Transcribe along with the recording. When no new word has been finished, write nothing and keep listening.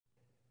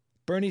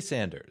Bernie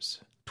Sanders,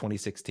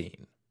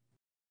 2016.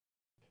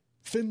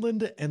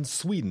 Finland and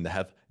Sweden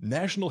have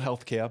national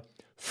health care,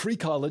 free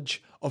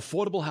college,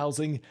 affordable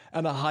housing,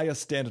 and a higher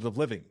standard of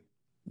living.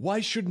 Why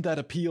shouldn't that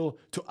appeal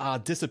to our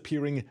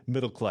disappearing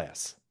middle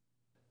class?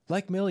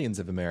 Like millions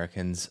of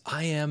Americans,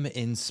 I am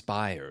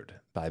inspired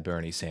by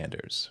Bernie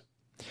Sanders.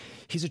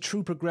 He's a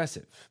true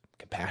progressive,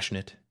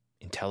 compassionate,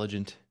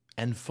 intelligent,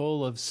 and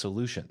full of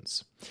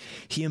solutions.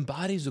 He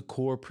embodies a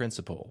core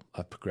principle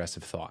of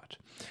progressive thought,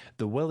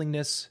 the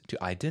willingness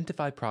to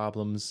identify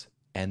problems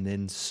and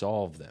then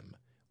solve them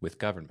with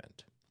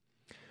government.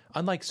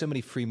 Unlike so many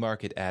free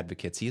market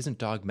advocates, he isn't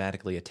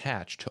dogmatically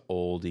attached to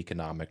old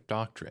economic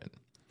doctrine.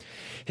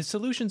 His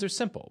solutions are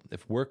simple.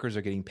 If workers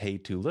are getting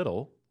paid too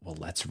little, well,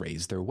 let's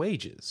raise their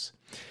wages.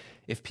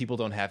 If people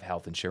don't have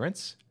health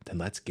insurance, then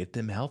let's get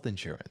them health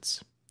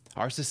insurance.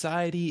 Our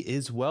society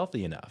is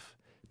wealthy enough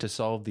to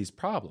solve these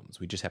problems.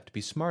 We just have to be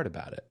smart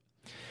about it.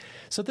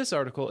 So this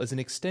article is an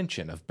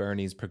extension of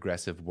Bernie's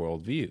progressive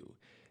worldview.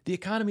 The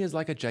economy is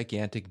like a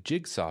gigantic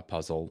jigsaw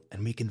puzzle,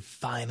 and we can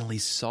finally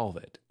solve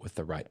it with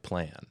the right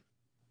plan.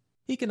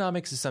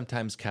 Economics is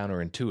sometimes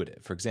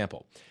counterintuitive. For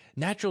example,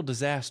 natural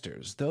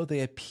disasters, though they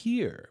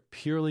appear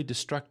purely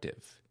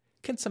destructive,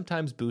 can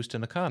sometimes boost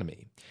an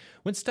economy.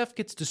 When stuff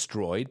gets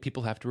destroyed,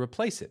 people have to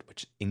replace it,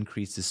 which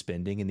increases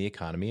spending in the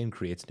economy and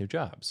creates new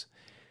jobs.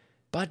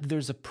 But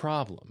there's a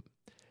problem.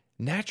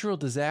 Natural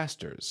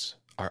disasters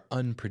are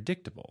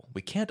unpredictable.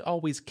 We can't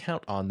always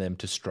count on them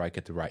to strike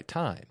at the right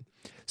time.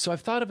 So I've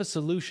thought of a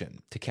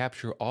solution to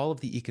capture all of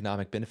the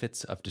economic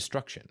benefits of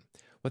destruction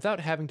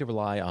without having to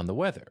rely on the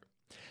weather.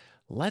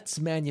 Let's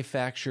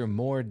manufacture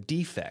more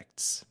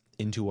defects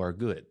into our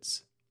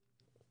goods.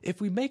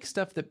 If we make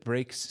stuff that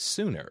breaks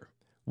sooner,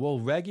 we'll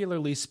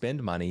regularly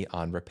spend money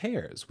on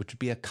repairs, which would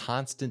be a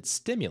constant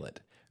stimulant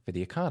for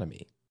the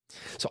economy.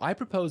 So I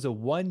propose a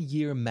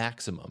 1-year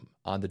maximum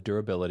on the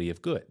durability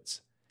of goods.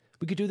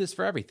 We could do this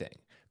for everything: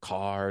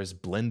 cars,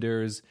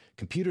 blenders,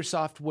 computer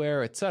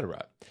software,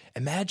 etc.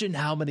 Imagine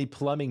how many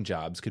plumbing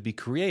jobs could be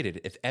created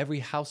if every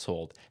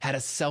household had a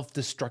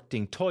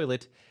self-destructing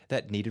toilet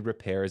that needed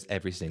repairs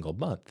every single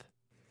month.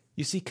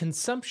 You see,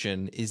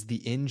 consumption is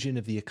the engine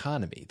of the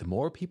economy. The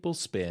more people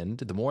spend,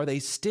 the more they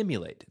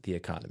stimulate the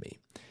economy.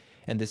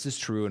 And this is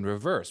true in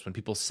reverse. When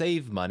people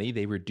save money,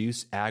 they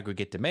reduce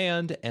aggregate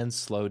demand and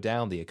slow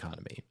down the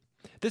economy.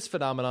 This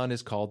phenomenon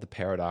is called the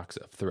paradox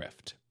of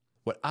thrift.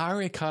 What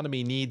our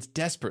economy needs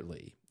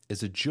desperately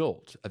is a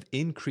jolt of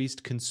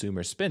increased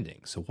consumer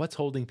spending. So what's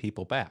holding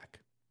people back?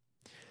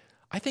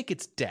 I think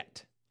it's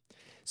debt.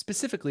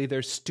 Specifically,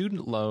 there's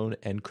student loan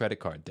and credit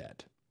card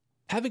debt.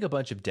 Having a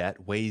bunch of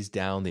debt weighs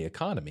down the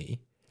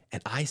economy,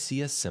 and I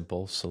see a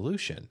simple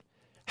solution.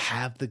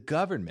 Have the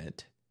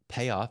government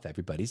pay off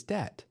everybody's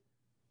debt.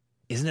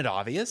 Isn't it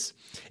obvious?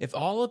 If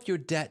all of your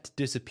debt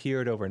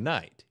disappeared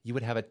overnight, you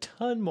would have a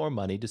ton more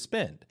money to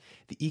spend.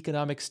 The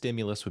economic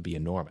stimulus would be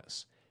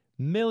enormous.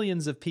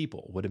 Millions of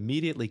people would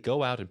immediately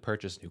go out and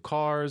purchase new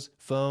cars,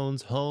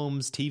 phones,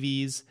 homes,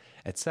 TVs,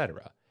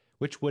 etc.,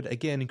 which would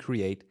again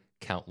create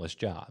countless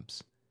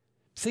jobs.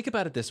 Think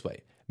about it this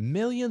way.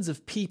 Millions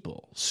of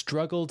people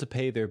struggle to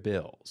pay their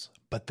bills,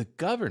 but the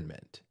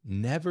government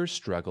never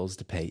struggles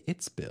to pay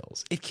its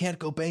bills. It can't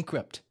go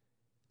bankrupt.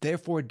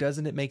 Therefore,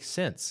 doesn't it make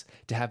sense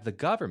to have the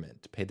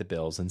government pay the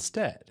bills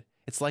instead?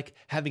 It's like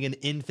having an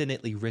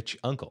infinitely rich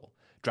uncle.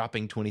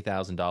 Dropping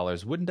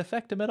 $20,000 wouldn't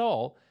affect him at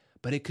all,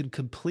 but it could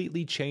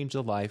completely change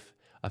the life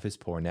of his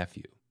poor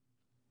nephew.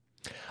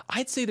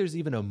 I'd say there's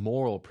even a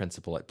moral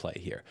principle at play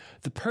here.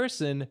 The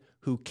person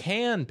who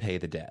can pay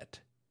the debt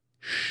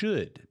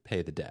should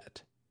pay the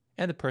debt,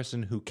 and the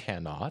person who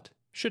cannot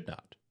should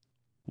not.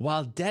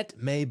 While debt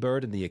may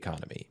burden the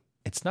economy,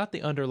 it's not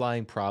the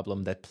underlying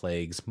problem that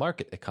plagues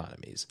market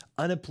economies.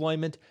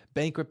 Unemployment,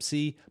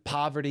 bankruptcy,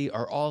 poverty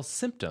are all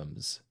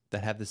symptoms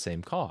that have the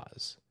same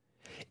cause.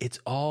 It's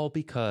all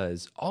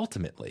because,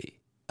 ultimately,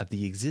 of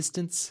the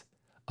existence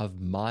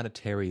of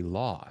monetary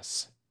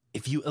loss.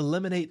 If you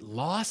eliminate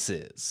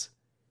losses,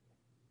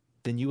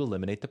 then you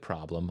eliminate the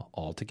problem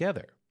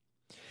altogether.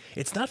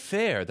 It's not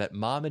fair that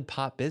mom and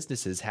pop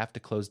businesses have to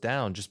close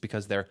down just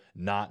because they're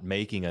not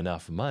making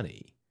enough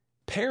money.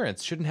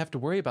 Parents shouldn't have to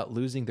worry about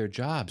losing their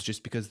jobs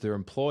just because their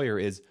employer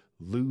is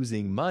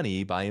losing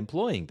money by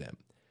employing them.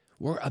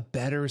 We're a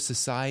better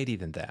society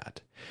than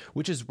that,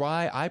 which is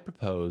why I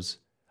propose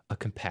a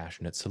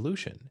compassionate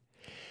solution.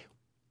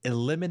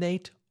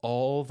 Eliminate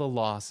all the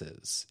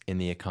losses in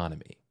the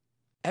economy.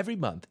 Every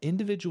month,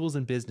 individuals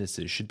and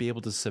businesses should be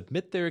able to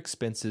submit their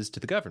expenses to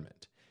the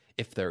government.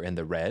 If they're in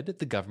the red,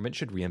 the government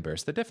should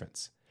reimburse the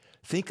difference.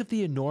 Think of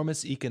the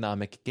enormous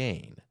economic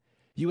gain.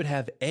 You would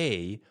have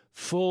A,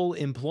 full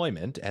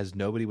employment, as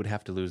nobody would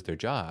have to lose their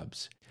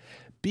jobs.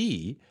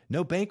 B,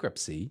 no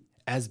bankruptcy,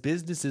 as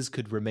businesses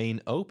could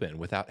remain open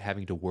without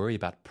having to worry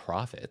about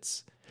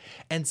profits.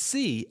 And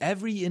C,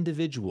 every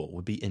individual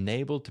would be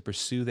enabled to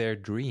pursue their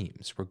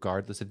dreams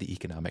regardless of the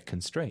economic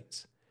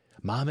constraints.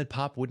 Mom and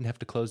pop wouldn't have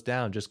to close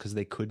down just because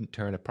they couldn't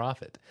turn a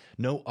profit.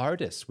 No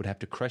artist would have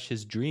to crush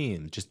his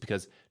dreams just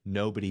because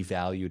nobody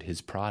valued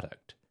his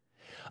product.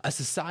 A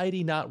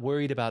society not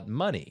worried about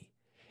money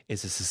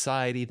is a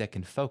society that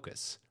can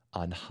focus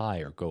on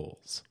higher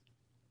goals.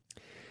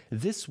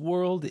 This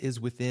world is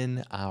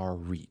within our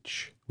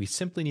reach. We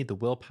simply need the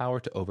willpower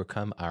to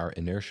overcome our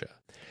inertia.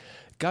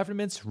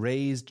 Governments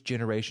raised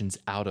generations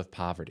out of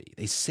poverty.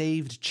 They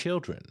saved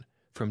children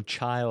from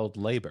child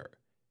labor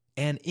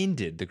and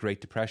ended the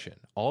Great Depression,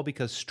 all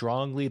because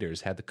strong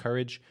leaders had the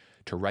courage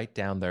to write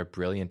down their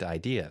brilliant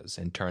ideas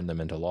and turn them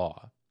into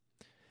law.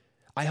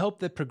 I hope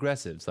that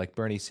progressives like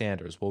Bernie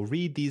Sanders will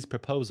read these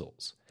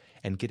proposals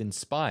and get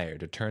inspired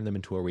to turn them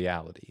into a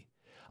reality.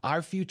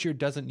 Our future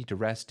doesn't need to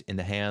rest in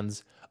the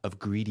hands of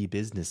greedy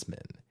businessmen.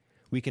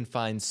 We can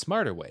find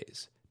smarter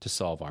ways to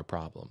solve our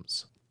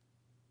problems.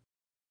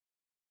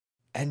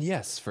 And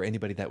yes, for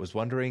anybody that was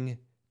wondering,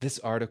 this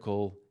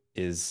article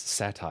is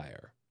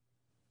satire.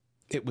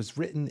 It was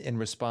written in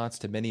response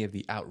to many of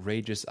the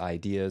outrageous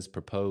ideas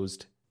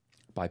proposed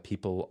by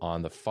people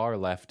on the far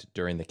left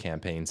during the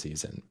campaign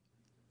season.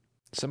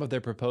 Some of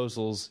their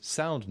proposals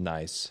sound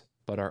nice,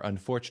 but are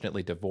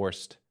unfortunately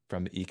divorced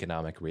from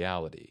economic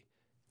reality.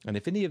 And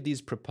if any of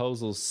these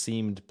proposals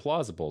seemed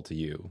plausible to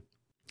you,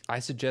 I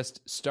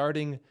suggest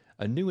starting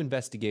a new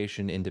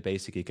investigation into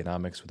basic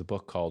economics with a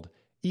book called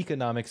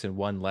Economics in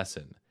One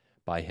Lesson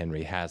by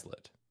Henry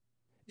Hazlitt.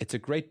 It's a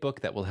great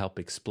book that will help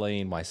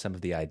explain why some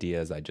of the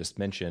ideas I just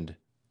mentioned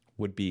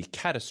would be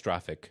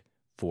catastrophic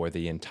for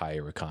the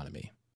entire economy.